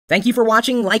Thank you for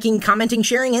watching, liking, commenting,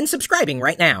 sharing, and subscribing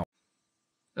right now.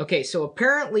 Okay, so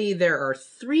apparently there are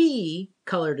 3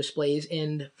 color displays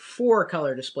and 4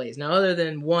 color displays. Now, other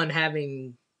than one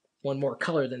having one more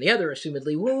color than the other,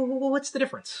 assumedly, what's the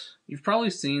difference? You've probably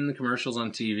seen the commercials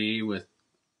on TV with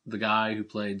the guy who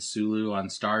played Sulu on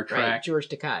Star Trek. Right, George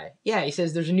Takei. Yeah, he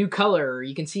says there's a new color.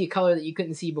 You can see a color that you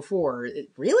couldn't see before.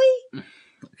 Really?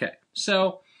 Okay,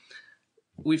 so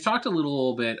we've talked a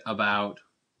little bit about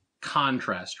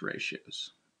contrast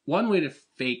ratios. One way to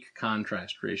fake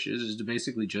contrast ratios is to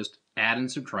basically just add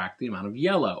and subtract the amount of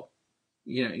yellow.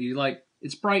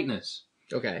 It's brightness.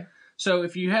 Okay. So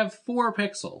if you have 4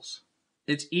 pixels,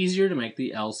 it's easier to make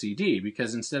the LCD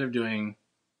because instead of doing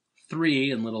 3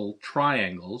 in little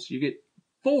triangles, you get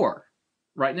 4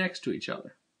 right next to each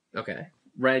other. Okay.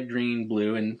 Red, green,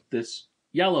 blue, and this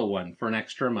yellow one for an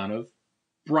extra amount of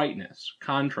brightness,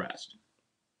 contrast.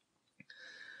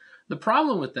 The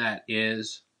problem with that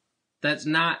is that's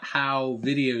not how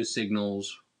video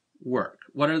signals work.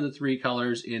 What are the 3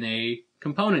 colors in a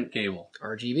component cable?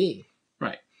 RGB.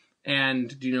 Right.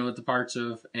 And do you know what the parts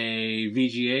of a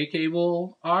VGA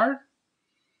cable are?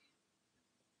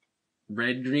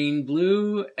 Red, green,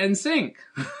 blue, and sync.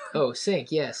 Oh, sync,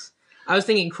 yes. I was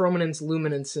thinking chrominance,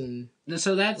 luminance, and...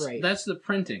 So that's the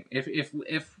printing.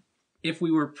 If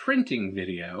we were printing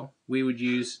video, we would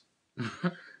use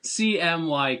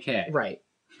CMYK. Right.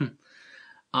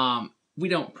 We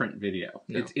don't print video.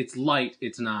 No. It's light,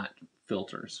 it's not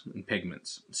filters and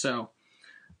pigments. So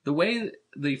the way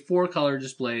the 4 color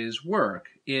displays work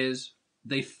is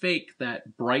they fake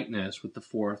that brightness with the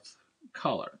 4th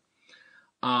color.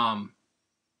 The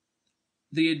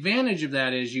advantage of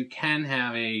that is you can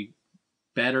have a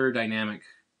better dynamic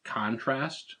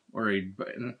contrast,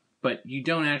 but you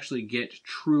don't actually get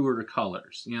truer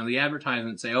colors. You know, the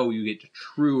advertisements say, oh, you get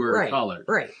truer colors.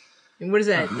 Right. And what is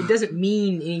that? It doesn't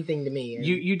mean anything to me.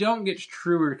 You don't get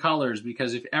truer colors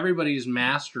because if everybody's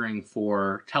mastering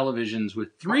for televisions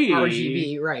with 3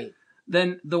 RGB, right,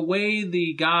 then the way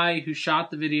the guy who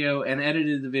shot the video and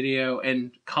edited the video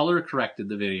and color corrected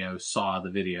the video saw the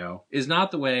video is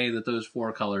not the way that those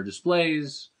 4 color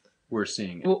displays were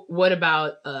seeing it. Well, what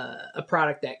about a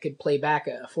product that could play back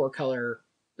a 4 color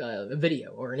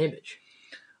video or an image?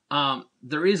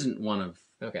 There isn't one of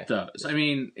Okay. those. I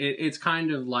mean, it's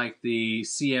kind of like the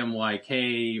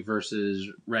CMYK versus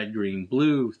red, green,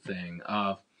 blue thing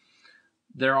of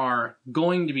there are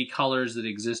going to be colors that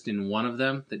exist in one of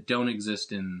them that don't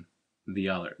exist in the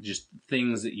other. Just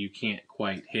things that you can't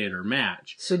quite hit or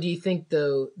match. So do you think,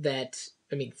 though, that,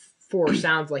 4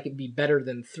 sounds like it'd be better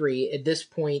than 3. At this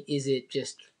point, is it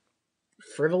just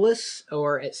frivolous,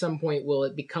 or at some point will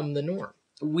it become the norm?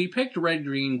 We picked red,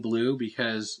 green, blue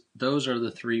because those are the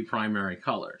 3 primary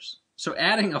colors. So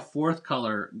adding a 4th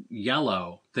color,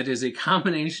 yellow, that is a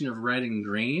combination of red and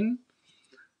green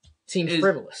seems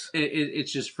frivolous.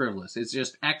 It's just frivolous. It's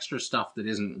just extra stuff that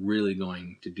isn't really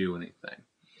going to do anything.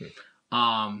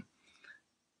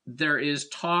 There is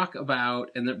talk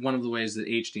about, and that one of the ways that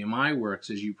HDMI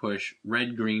works is you push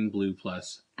red, green, blue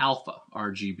plus alpha,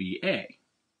 RGBA.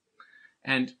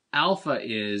 And alpha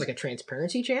is... like a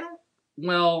transparency channel?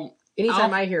 Well...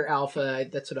 anytime I hear alpha,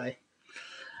 that's what I...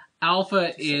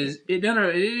 Alpha is... it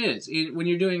is. When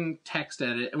you're doing text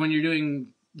edit, when you're doing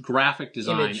graphic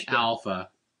design, alpha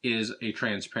is a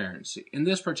transparency. In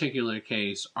this particular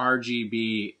case,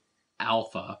 RGB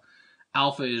alpha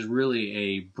is really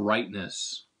a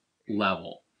brightness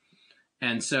level.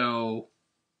 And so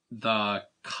the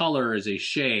color is a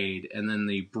shade, and then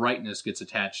the brightness gets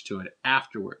attached to it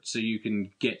afterwards. So you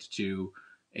can get to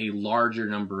a larger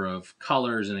number of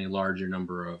colors and a larger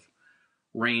number of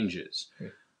ranges.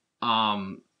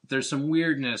 There's some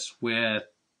weirdness with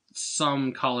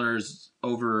some colors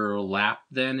overlap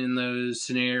then in those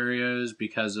scenarios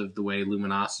because of the way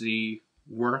luminosity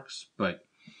works, but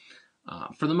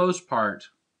for the most part,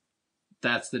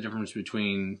 that's the difference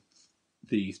between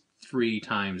the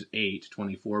 3x8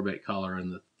 24-bit color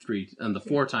and the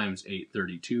 4x8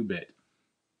 32-bit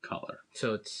color.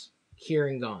 So it's here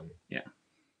and gone. Yeah.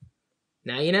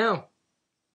 Now you know.